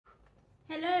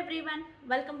Hello everyone,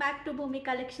 welcome back to Bhoomi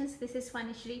Collections. This is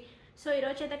Vanishri. So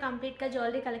ఈరోజు అయితే కంప్లీట్గా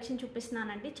jewellery collection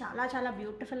చూపిస్తున్నానండి. చాలా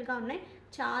బ్యూటిఫుల్గా ఉన్నాయి.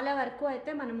 చాలా వరకు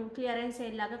అయితే మనము క్లియరెన్స్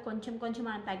సేల్ లాగా కొంచెం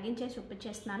మనం తగ్గించేసి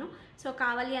చూపించేస్తున్నాను. సో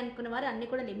కావాలి అనుకునేవారు అన్నీ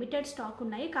కూడా లిమిటెడ్ స్టాక్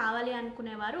ఉన్నాయి. కావాలి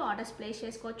అనుకునేవారు ఆర్డర్స్ ప్లేస్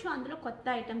చేసుకోవచ్చు. అందులో కొత్త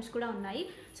ఐటమ్స్ కూడా ఉన్నాయి.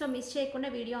 సో మిస్ చేయకుండా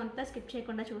వీడియో అంతా స్కిప్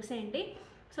చేయకుండా చూసేయండి.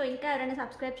 సో ఇంకా ఎవరైనా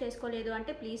సబ్స్క్రైబ్ చేసుకోలేదు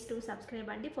అంటే ప్లీజ్ టు సబ్స్క్రైబ్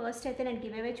అండి. ఫస్ట్ అయితే నేను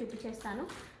గివ్ అవే చూపించేస్తాను.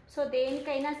 సో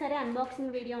దేనికైనా సరే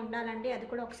అన్బాక్సింగ్ వీడియో ఉండాలండి. అది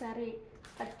కూడా ఒకసారి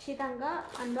ఖచ్చితంగా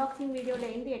అన్బాక్సింగ్ వీడియో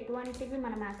లేనిది ఎటువంటివి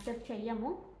మనం యాక్సెప్ట్ చెయ్యము.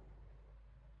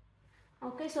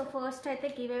 ఓకే, సో ఫస్ట్ అయితే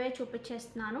గివ్ అవే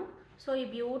చూపించేస్తున్నాను. సో ఈ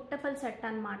బ్యూటిఫుల్ సెట్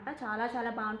అనమాట.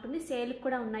 చాలా బాగుంటుంది. సేల్కి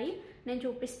కూడా ఉన్నాయి. నేను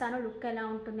చూపిస్తాను లుక్ ఎలా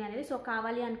ఉంటుంది అనేది. సో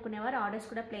కావాలి అనుకునేవారు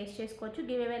ఆర్డర్స్ కూడా ప్లేస్ చేసుకోవచ్చు.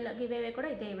 గివ్ అవే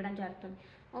కూడా ఇదే ఇవ్వడం జరుగుతుంది.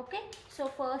 ఓకే, సో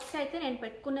ఫస్ట్ అయితే నేను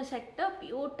పెట్టుకున్న సెట్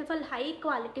బ్యూటిఫుల్ హై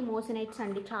క్వాలిటీ మోజనైట్స్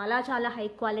అండి. చాలా హై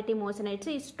క్వాలిటీ మోజనైట్స్.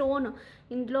 ఈ స్టోన్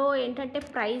ఇందులో ఏంటంటే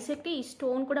ప్రైస్కి ఈ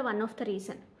స్టోన్ కూడా one of the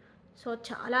reason. So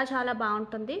చాలా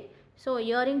బాగుంటుంది. సో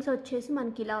ఇయర్ రింగ్స్ వచ్చేసి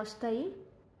మనకి ఇలా వస్తాయి.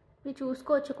 మీరు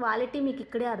చూసుకోవచ్చు, క్వాలిటీ మీకు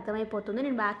ఇక్కడే అర్థమైపోతుంది.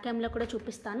 నేను బ్యాక్ క్యామ్లో కూడా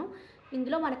చూపిస్తాను.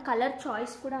 ఇందులో మనకి కలర్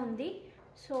చాయిస్ కూడా ఉంది.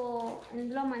 సో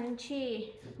ఇందులో మంచి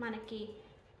మనకి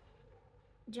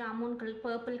జామున్ కలర్,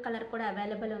 పర్పుల్ కలర్ కూడా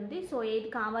అవైలబుల్ ఉంది. సో ఏది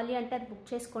కావాలి అంటే అది బుక్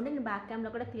చేసుకోండి. నేను బ్యాక్ క్యామ్లో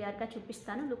కూడా క్లియర్గా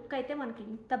చూపిస్తాను. లుక్ అయితే మనకి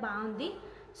ఇంత బాగుంది.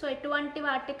 సో ఎటువంటి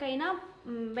వాటికైనా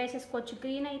వేసేసుకోవచ్చు.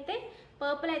 గ్రీన్ అయితే,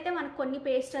 పర్పుల్ అయితే మనకు కొన్ని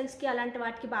పేస్టల్స్కి అలాంటి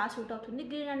వాటికి బాగా సూట్ అవుతుంది.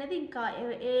 గ్రీన్ అనేది ఇంకా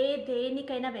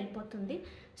దేనికైనా వెళ్ళిపోతుంది.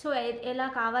 సో ఎలా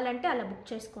కావాలంటే అలా బుక్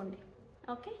చేసుకోండి.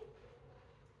 ఓకే,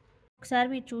 ఒకసారి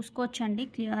మీరు చూసుకోవచ్చండి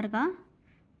క్లియర్గా.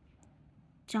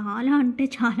 చాలా అంటే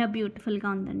చాలా బ్యూటిఫుల్గా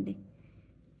ఉందండి.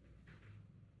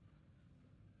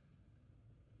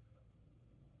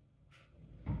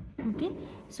 ఓకే,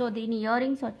 సో దీని ఇయర్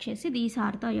రింగ్స్ వచ్చేసి these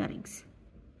are the ear rings.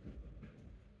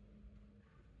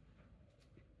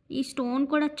 ఈ స్టోన్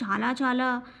కూడా చాలా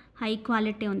హై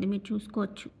క్వాలిటీ ఉంది, మీరు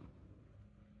చూసుకోవచ్చు.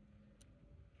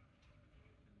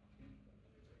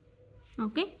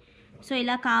 ఓకే, సో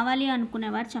ఇలా కావాలి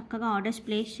అనుకునేవారు చక్కగా ఆర్డర్స్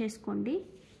ప్లేస్ చేసుకోండి.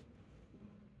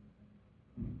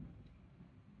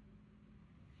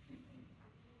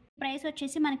 ప్రైస్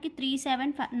వచ్చేసి మనకి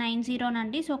 3790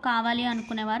 అండి. సో కావాలి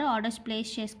అనుకునేవారు ఆర్డర్స్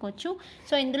ప్లేస్ చేసుకోవచ్చు.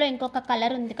 సో ఇందులో ఇంకొక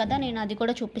కలర్ ఉంది కదా, నేను అది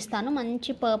కూడా చూపిస్తాను.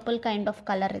 మంచి పర్పుల్ కైండ్ ఆఫ్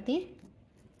కలర్ ఇది.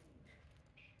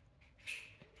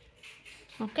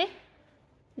 ఓకే,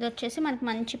 ఇది వచ్చేసి మనకి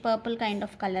మంచి purple kind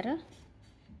of colour.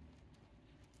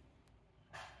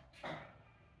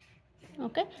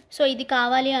 Okay, so ఇది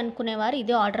కావాలి అనుకునేవారు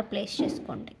ఇది ఆర్డర్ ప్లేస్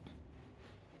చేసుకోండి.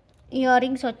 ఇయర్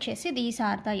రింగ్స్ వచ్చేసి these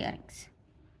are the ear rings.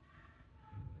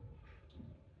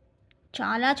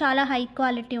 చాలా హై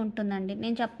క్వాలిటీ ఉంటుందండి.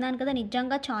 నేను చెప్తున్నాను కదా,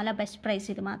 నిజంగా చాలా బెస్ట్ ప్రైస్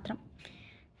ఇది మాత్రం.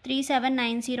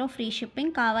 3790 ఫ్రీ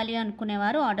షిప్పింగ్. కావాలి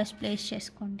అనుకునేవారు ఆర్డర్స్ ప్లేస్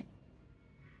చేసుకోండి.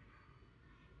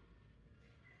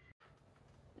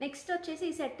 నెక్స్ట్ వచ్చేసి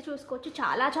ఈ సెట్ చూసుకోవచ్చు.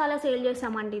 చాలా సేల్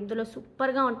చేసామండి. ఇందులో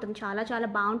సూపర్గా ఉంటుంది. చాలా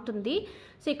బాగుంటుంది.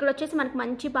 సో ఇక్కడ వచ్చేసి మనకు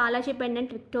మంచి బాలాజీ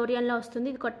పెండెంట్ విక్టోరియన్లో వస్తుంది.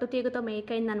 ఇది కట్టు తీగతో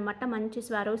మేక్ అయిందనమాట. మంచి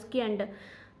స్వారోస్కి అండ్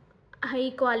హై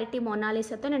క్వాలిటీ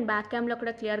మొనాలిసాతో. నేను బ్యాక్ క్యామ్లో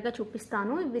కూడా క్లియర్గా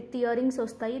చూపిస్తాను. విత్ ఇయర్ రింగ్స్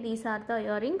వస్తాయి. These are the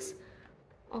ear rings.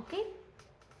 Okay,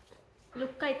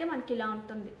 look అయితే మనకి ఇలా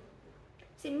ఉంటుంది.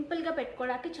 సింపుల్గా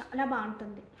పెట్టుకోవడానికి చాలా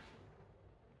బాగుంటుంది.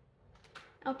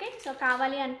 ఓకే, సో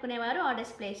కావాలి అనుకునేవారు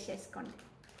ఆర్డర్స్ ప్లేస్ చేసుకోండి.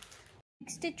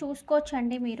 నెక్స్ట్ చూసుకోవచ్చు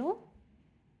అండి మీరు,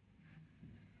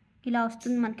 ఇలా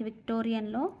వస్తుంది మనకి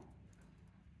విక్టోరియన్లో.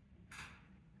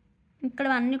 ఇక్కడ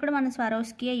అన్నీ కూడా మనం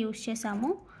స్వరోస్కియే యూజ్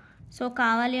చేసాము. సో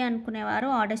కావాలి అనుకునేవారు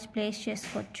ఆర్డర్స్ ప్లేస్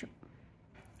చేసుకోవచ్చు.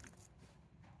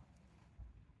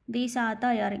 These are the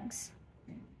ear rings.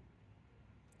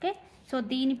 Okay, so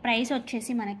దీని ప్రైస్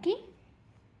వచ్చేసి మనకి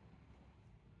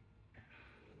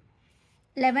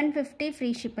 1150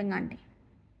 ఫ్రీ షిప్పింగ్ అండి.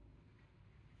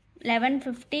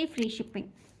 1150 free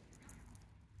shipping.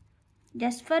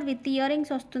 Just for with ear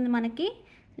rings వస్తుంది మనకి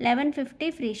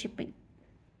 1150 ఫ్రీ షిప్పింగ్.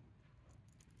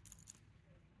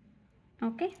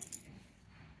 ఓకే,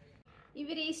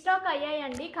 ఇవి రీస్టాక్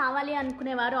అయ్యాయండి. కావాలి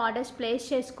అనుకునేవారు ఆర్డర్స్ ప్లేస్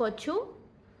చేసుకోవచ్చు.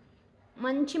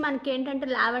 మంచి మనకి ఏంటంటే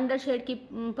లావెండర్ షేడ్కి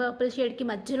పర్పుల్ షేడ్కి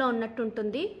మధ్యలో ఉన్నట్టు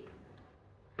ఉంటుంది.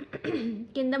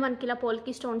 కింద మనకి ఇలా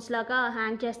పోల్కి స్టోన్స్ లాగా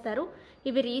హ్యాంగ్ చేస్తారు.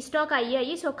 ఇవి రీస్టాక్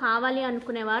అయ్యాయి. సో కావాలి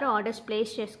అనుకునేవారు ఆర్డర్స్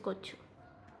ప్లేస్ చేసుకోవచ్చు.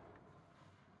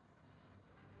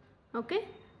 ఓకే,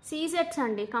 సీజెట్స్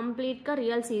అండి, కంప్లీట్గా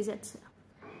రియల్ సీజెట్స్.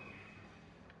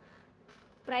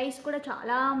 ప్రైస్ కూడా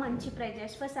చాలా మంచి price.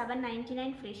 Just for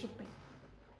 799 free shipping.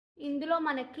 ఇందులో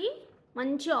మనకి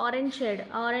మంచి ఆరెంజ్ షేడ్,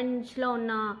 ఆరెంజ్లో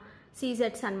ఉన్న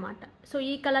సీజెట్స్ అనమాట. సో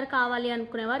ఈ కలర్ కావాలి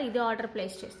అనుకునేవారు ఇది ఆర్డర్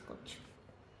ప్లేస్ చేసుకోవచ్చు.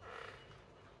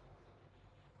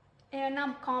 ఏమైనా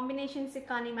కాంబినేషన్స్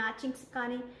కానీ మ్యాచింగ్స్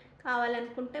కానీ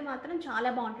కావాలనుకుంటే మాత్రం చాలా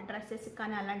బాగుంటుంది డ్రెస్సెస్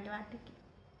కానీ అలాంటి వాటికి.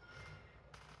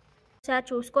 సార్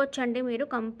చూసుకోవచ్చండి మీరు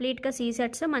కంప్లీట్గా సీ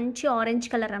సెట్స్, మంచి ఆరెంజ్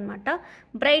కలర్ అనమాట,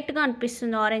 బ్రైట్గా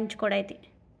అనిపిస్తుంది ఆరెంజ్ కూడా. ఇది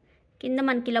కింద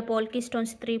మనకి ఇలా పోల్కీ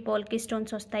స్టోన్స్ 3 పోల్కీ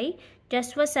స్టోన్స్ వస్తాయి.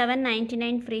 Just for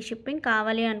 799 free shipping.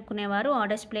 కావాలి అనుకునేవారు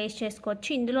ఆర్డర్స్ ప్లేస్ చేసుకోవచ్చు.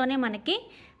 ఇందులోనే మనకి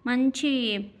మంచి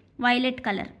వైలెట్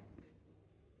కలర్,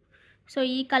 సో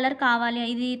ఈ కలర్ కావాలి.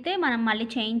 ఇది అయితే మనం మళ్ళీ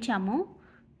చేయించాము,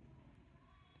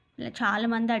 ఇలా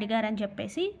చాలామంది అడిగారని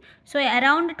చెప్పేసి. సో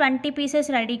అరౌండ్ 20 పీసెస్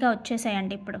రెడీగా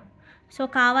వచ్చేసాయండి ఇప్పుడు. సో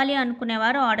కావాలి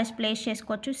అనుకునేవారు ఆర్డర్స్ ప్లేస్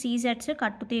చేసుకోవచ్చు. సీ సెట్స్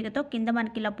కట్టు తీగతో కింద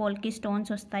మనకి ఇలా పోల్కీ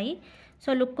స్టోన్స్ వస్తాయి. సో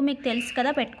లుక్ మీకు తెలుసు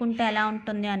కదా పెట్టుకుంటే ఎలా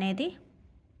ఉంటుంది అనేది.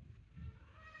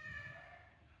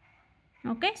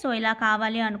 ఓకే, సో ఇలా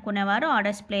కావాలి అనుకునేవారు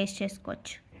ఆర్డర్స్ ప్లేస్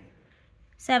చేసుకోవచ్చు.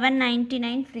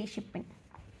 799 free shipping.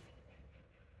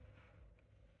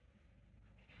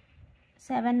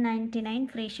 799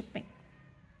 free shipping.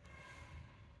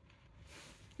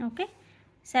 Okay,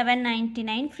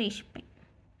 799 free shipping.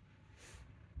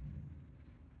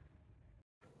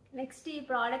 Next ఈ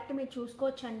ప్రోడక్ట్ మీరు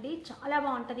చూసుకోవచ్చండి, చాలా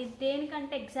బాగుంటుంది.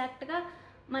 దేనికంటే ఎగ్జాక్ట్గా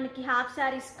మనకి హాఫ్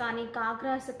శారీస్ కానీ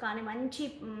కాగ్రాస్ కానీ మంచి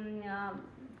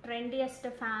ట్రెండియస్ట్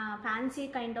ఫ్యాన్సీ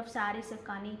కైండ్ ఆఫ్ శారీస్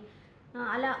కానీ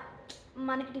అలా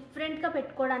మనకి డిఫరెంట్గా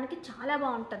పెట్టుకోవడానికి చాలా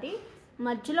బాగుంటుంది.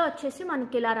 మధ్యలో వచ్చేసి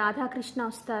మనకి ఇలా రాధాకృష్ణ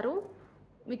వస్తారు,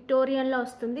 విక్టోరియన్లో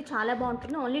వస్తుంది, చాలా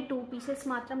బాగుంటుంది. ఓన్లీ 2 పీసెస్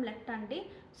మాత్రం లెఫ్ట్ అండి.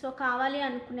 సో కావాలి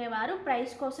అనుకునేవారు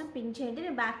ప్రైస్ కోసం పిన్ చేయండి.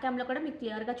 నేను బ్యాక్ క్యామ్లో కూడా మీకు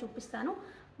క్లియర్గా చూపిస్తాను.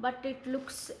 But it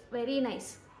looks very nice.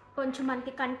 కొంచెం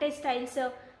మనకి కంటే స్టైల్స్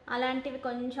అలాంటివి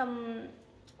కొంచెం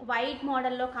వైట్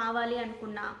మోడల్లో కావాలి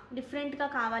అనుకున్నా, డిఫరెంట్గా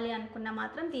కావాలి అనుకున్నా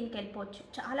మాత్రం దీనికి వెళ్ళిపోవచ్చు,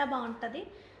 చాలా బాగుంటుంది.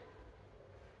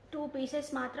 2 పీసెస్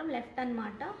మాత్రం లెఫ్ట్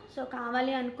అనమాట. సో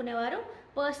కావాలి అనుకునేవారు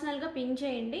పర్సనల్గా పిన్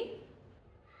చేయండి.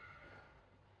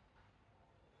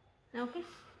 ఓకే,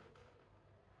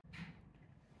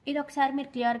 ఇది ఒకసారి మీరు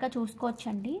క్లియర్గా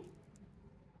చూసుకోవచ్చండి.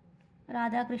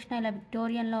 రాధాకృష్ణ ఇలా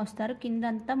విక్టోరియన్లో వస్తారు.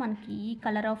 కిందంతా మనకి ఈ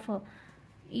కలర్ ఆఫ్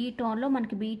ఈ టోన్లో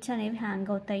మనకి బీడ్స్ అనేవి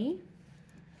హ్యాంగ్ అవుతాయి.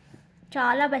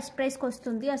 చాలా బెస్ట్ ప్రైస్కి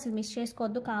వస్తుంది, అసలు మిస్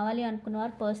చేసుకోవద్దు. కావాలి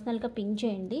అనుకున్నవారు పర్సనల్గా పింక్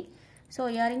చేయండి. సో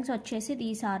ఇయర్ రింగ్స్ వచ్చేసి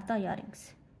these are the ear rings.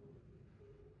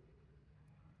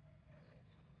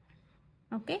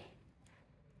 Okay,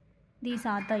 these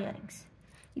are the ear rings.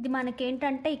 ఇది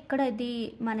మనకేంటంటే ఇక్కడ ఇది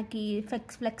మనకి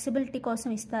ఫ్లెక్సిబిలిటీ కోసం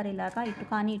ఇస్తారు, ఇలాగా ఇటు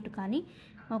కానీ ఇటు కానీ.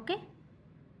 ఓకే,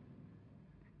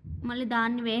 మళ్ళీ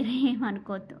దాన్ని వేరే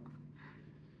ఏమనుకోవద్దు.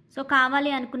 సో కావాలి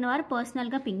అనుకున్నవారు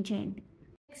పర్సనల్గా పింక్ చేయండి.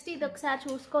 నెక్స్ట్ ఇది ఒకసారి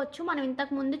చూసుకోవచ్చు, మనం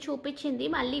ఇంతకు ముందు చూపించింది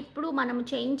మళ్ళీ ఇప్పుడు మనం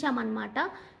చేయించామన్నమాట.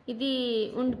 ఇది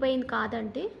ఉండిపోయింది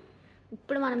కాదండి,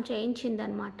 ఇప్పుడు మనం చేయించింది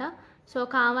అనమాట. సో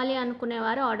కావాలి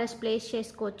అనుకునేవారు ఆర్డర్స్ ప్లేస్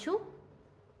చేసుకోవచ్చు.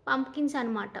 పంప్కిన్స్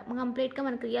అనమాట, కంప్లీట్గా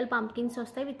మనకి రియల్ పంప్కిన్స్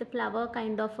వస్తాయి with flower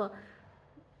kind of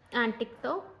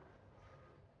యాంటిక్తో.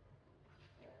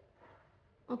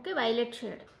 Okay, violet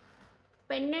shade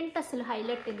pendant అసలు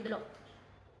హైలైట్ ఇందులో.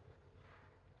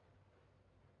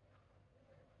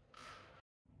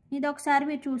 ఇది ఒకసారి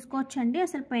మీరు చూసుకోవచ్చండి,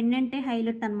 అసలు పెండెంటే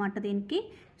హైలైట్ అనమాట దీనికి.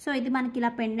 సో ఇది మనకి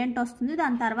ఇలా పెండెంట్ వస్తుంది.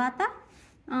 దాని తర్వాత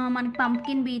మనకి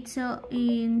పంప్కిన్ బీడ్స్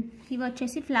ఇవి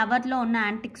వచ్చేసి ఫ్లవర్లో ఉన్న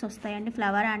యాంటిక్స్ వస్తాయండి,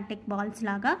 ఫ్లవర్ యాంటిక్ బాల్స్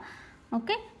లాగా.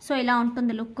 ఓకే, సో ఇలా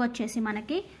ఉంటుంది లుక్ వచ్చేసి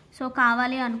మనకి. సో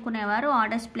కావాలి అనుకునేవారు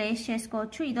ఆర్డర్స్ ప్లేస్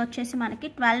చేసుకోవచ్చు. ఇది వచ్చేసి మనకి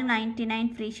 1299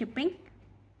 ఫ్రీ షిప్పింగ్.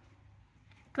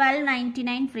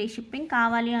 1299 free shipping.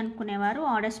 కావాలి అనుకునేవారు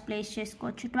ఆర్డర్స్ ప్లేస్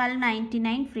చేసుకోవచ్చు.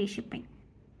 1299 ఫ్రీ షిప్పింగ్.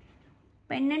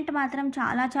 పెండెంట్ మాత్రం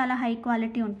చాలా చాలా హై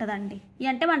క్వాలిటీ ఉంటుందండి. ఇది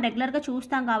అంటే మనం రెగ్యులర్గా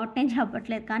చూస్తాం కాబట్టి నేను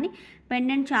చెప్పట్లేదు, కానీ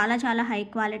పెండెంట్ చాలా చాలా హై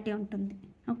క్వాలిటీ ఉంటుంది.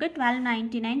 Okay,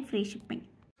 1299 free shipping.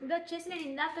 ఇది వచ్చేసి నేను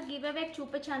ఇందాక గివ్ అవే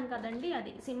చూపించాను కదండి,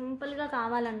 అది సింపుల్గా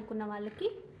కావాలనుకున్న వాళ్ళకి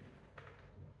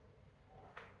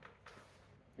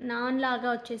నాన్ లాగా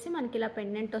వచ్చేసి మనకి ఇలా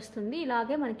పెండెంట్ వస్తుంది,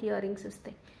 ఇలాగే మనకి ఇయర్ రింగ్స్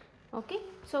వస్తాయి. ఓకే,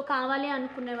 సో కావాలి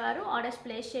అనుకునేవారు ఆర్డర్స్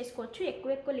ప్లేస్ చేసుకోవచ్చు.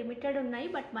 ఎక్కువ లిమిటెడ్ ఉన్నాయి,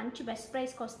 బట్ మంచి బెస్ట్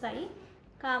ప్రైస్కి వస్తాయి.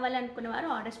 కావాలనుకునేవారు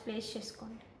ఆర్డర్స్ ప్లేస్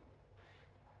చేసుకోండి.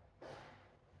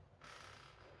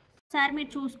 సార్ మీరు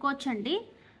చూసుకోవచ్చండి.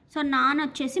 సో నాన్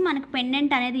వచ్చేసి మనకి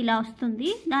పెండెంట్ అనేది ఇలా వస్తుంది,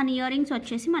 దాని ఇయర్ రింగ్స్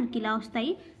వచ్చేసి మనకి ఇలా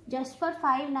వస్తాయి. జస్ట్ ఫర్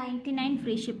 599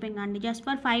 ఫ్రీ షిప్పింగ్ అండి. Just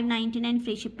for 599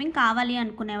 free shipping. కావాలి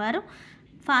అనుకునేవారు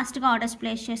ఫాస్ట్గా ఆర్డర్స్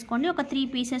ప్లేస్ చేసుకోండి. ఒక 3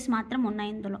 పీసెస్ మాత్రం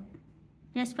ఉన్నాయి ఇందులో.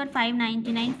 Just for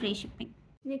 599 free shipping.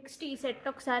 Next ఈ సెట్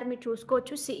ఒకసారి మీరు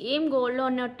చూసుకోవచ్చు, సేమ్ గోల్డ్లో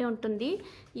ఉన్నట్టే ఉంటుంది.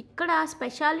 ఇక్కడ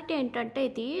స్పెషాలిటీ ఏంటంటే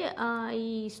ఇది ఈ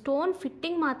స్టోన్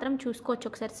ఫిట్టింగ్ మాత్రం చూసుకోవచ్చు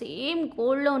ఒకసారి, సేమ్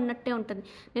గోల్డ్లో ఉన్నట్టే ఉంటుంది.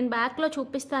 నేను బ్యాక్లో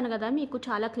చూపిస్తాను కదా, మీకు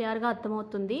చాలా క్లియర్గా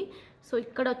అర్థమవుతుంది. సో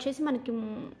ఇక్కడ వచ్చేసి మనకి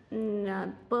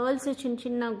పర్ల్స్ చిన్న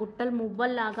చిన్న గుట్టలు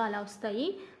మువ్వల్లాగా అలా వస్తాయి.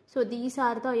 So these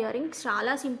are the ear rings.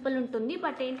 చాలా సింపుల్ ఉంటుంది,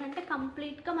 బట్ ఏంటంటే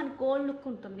కంప్లీట్గా మన గోల్డ్ లుక్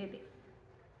ఉంటుంది ఇది.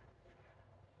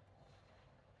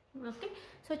 ఓకే,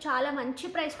 సో చాలా మంచి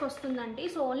ప్రైస్కి వస్తుందండి.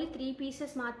 సో ఓన్లీ 3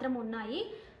 పీసెస్ మాత్రం ఉన్నాయి.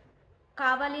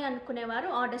 కావాలి అనుకునేవారు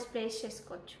ఆర్డర్స్ ప్లేస్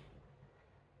చేసుకోవచ్చు.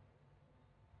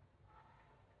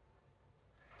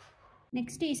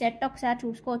 నెక్స్ట్ ఈ సెట్ ఒకసారి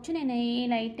చూసుకోవచ్చు. నేను ఏ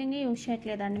లైటింగ్ యూజ్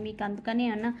చేయట్లేదండి మీకు, అందుకని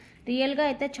అన్న రియల్గా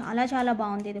అయితే చాలా చాలా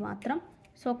బాగుంది ఇది మాత్రం.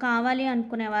 సో కావాలి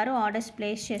అనుకునేవారు ఆర్డర్స్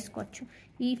ప్లేస్ చేసుకోవచ్చు.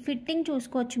 ఈ ఫిట్టింగ్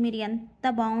చూసుకోవచ్చు మీరు, ఎంత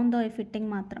బాగుందో ఈ ఫిట్టింగ్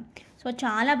మాత్రం. సో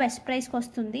చాలా బెస్ట్ ప్రైస్కి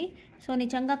వస్తుంది. సో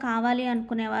నిజంగా కావాలి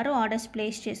అనుకునేవారు ఆర్డర్స్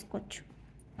ప్లేస్ చేసుకోవచ్చు.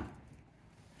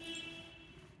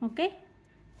 ఓకే,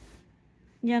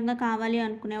 నిజంగా కావాలి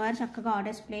అనుకునేవారు చక్కగా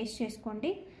ఆర్డర్స్ ప్లేస్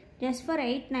చేసుకోండి. జస్ట్ ఫర్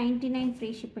 899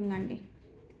 ఫ్రీ షిప్పింగ్ అండి.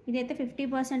 ఇదైతే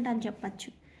 50% అని చెప్పచ్చు.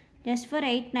 Just for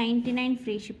 899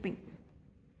 free shipping.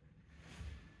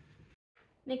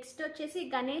 Next వచ్చేసి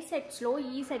గణేష్ సెట్స్లో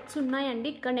ఈ సెట్స్ ఉన్నాయండి.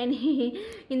 ఇక్కడ నేను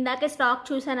ఇందాకే స్టాక్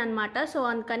చూసాను అనమాట. సో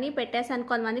అందుకని పెట్టేసాను.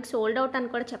 కొంతమందికి సోల్డ్ అవుట్ అని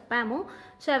కూడా చెప్పాము.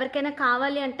 సో ఎవరికైనా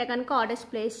కావాలి అంటే కనుక ఆర్డర్స్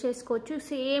ప్లేస్ చేసుకోవచ్చు.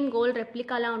 సేమ్ గోల్డ్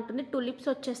రెప్లికాలా ఉంటుంది. టులిప్స్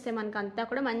వచ్చేస్తే మనకు అంతా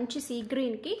కూడా మంచి సీ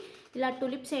గ్రీన్కి ఇలా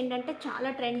టులిప్స్ ఏంటంటే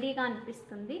చాలా ట్రెండీగా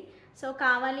అనిపిస్తుంది. సో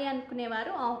కావాలి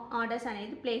అనుకునేవారు ఆర్డర్స్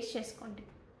అనేది ప్లేస్ చేసుకోండి.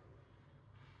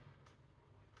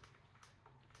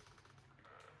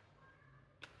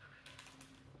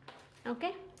 ఓకే,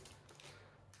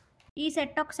 ఈ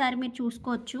సెట్ ఒకసారి మీరు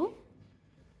చూసుకోవచ్చు.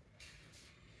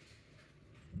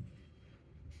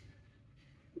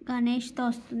 గణేష్తో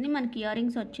వస్తుంది మనకి. ఇయర్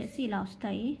రింగ్స్ వచ్చేసి ఇలా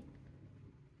వస్తాయి.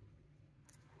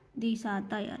 These are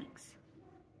the ear rings.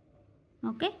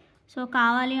 Okay, so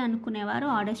కావాలి అనుకునేవారు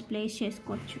ఆర్డర్స్ ప్లేస్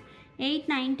చేసుకోవచ్చు.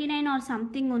 899 ఆర్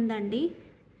సంథింగ్ ఉందండి.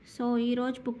 సో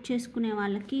ఈరోజు బుక్ చేసుకునే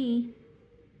వాళ్ళకి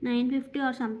 950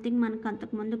 ఆర్ సంథింగ్ మనకు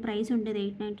అంతకుముందు ప్రైస్ ఉండేది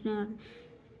 899.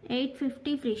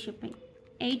 850 ఫ్రీ షిప్పింగ్.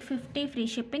 850 free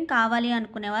shipping. కావాలి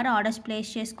అనుకునేవారు ఆర్డర్స్ ప్లేస్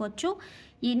చేసుకోవచ్చు.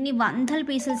 ఇన్ని 100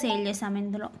 పీసులు సేల్ చేసాము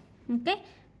ఇందులో. Okay,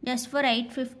 just for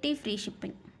 850 free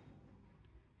shipping.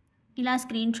 ఇలా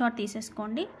స్క్రీన్ షాట్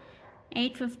తీసేసుకోండి.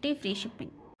 850 ఫ్రీ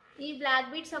షిప్పింగ్. ఈ బ్లాక్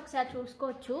బీడ్స్ ఒకసారి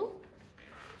చూసుకోవచ్చు.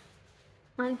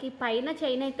 మనకి పైన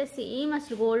చైన్ అయితే సేమ్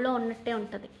అసలు గోల్డ్లో ఉన్నట్టే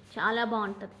ఉంటుంది. చాలా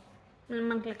బాగుంటుంది.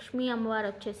 మనకి లక్ష్మీ అమ్మవారు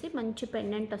వచ్చేసి మంచి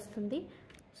పెండెంట్ వస్తుంది.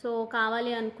 సో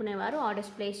కావాలి అనుకునేవారు ఆర్డర్స్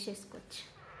ప్లేస్ చేసుకోవచ్చు.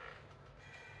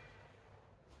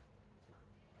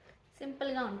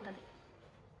 సింపుల్గా ఉంటుంది.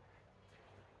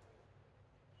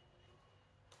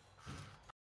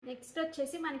 నెక్స్ట్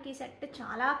వచ్చేసి మనకి సెట్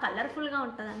చాలా కలర్ఫుల్గా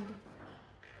ఉంటుందండి.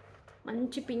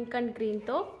 మంచి పింక్ అండ్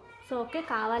గ్రీన్తో. సో ఓకే,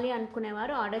 కావాలి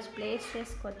అనుకునేవారు ఆర్డర్స్ ప్లేస్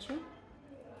చేసుకోవచ్చు.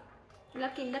 ఇలా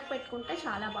కిందకి పెట్టుకుంటే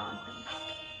చాలా బాగుంటుంది.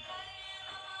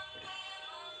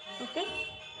 Okay,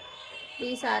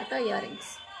 these are the ear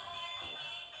rings.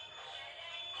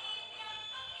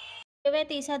 ఇవే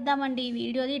తీసేద్దామండి ఈ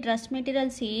వీడియోది. డ్రెస్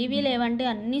మెటీరియల్స్ ఏవీ లేవండి,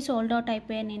 అన్నీ సోల్డ్ అవుట్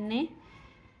అయిపోయాయి నిన్నే.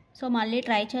 సో మళ్ళీ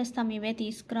ట్రై చేస్తాం ఇవే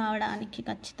తీసుకురావడానికి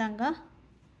ఖచ్చితంగా.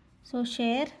 So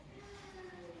share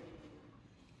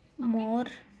more,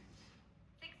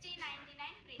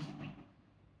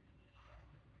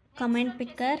 comment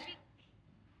picker,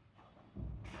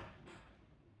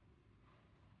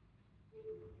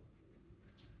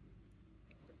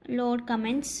 load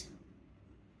comments,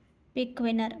 pick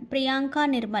winner Priyanka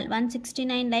Nirmal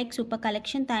 169 like super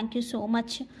collection. Thank you so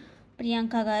much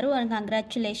Priyanka గారు and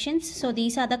congratulations. So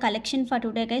these are the collection for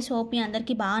today guys. Hope మీ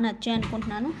అందరికీ బాగా నచ్చాయి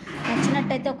అనుకుంటున్నాను.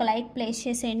 నచ్చినట్టయితే ఒక లైక్ ప్లేస్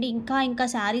చేసేయండి. ఇంకా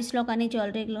శారీస్లో కానీ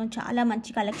జ్యువెలరీలో చాలా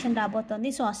మంచి కలెక్షన్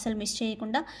రాబోతుంది. సో అస్సలు మిస్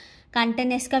చేయకుండా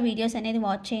కంటిన్యూస్గా వీడియోస్ అనేది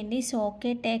వాచ్ చేయండి. So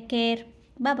okay, take care,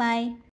 bye.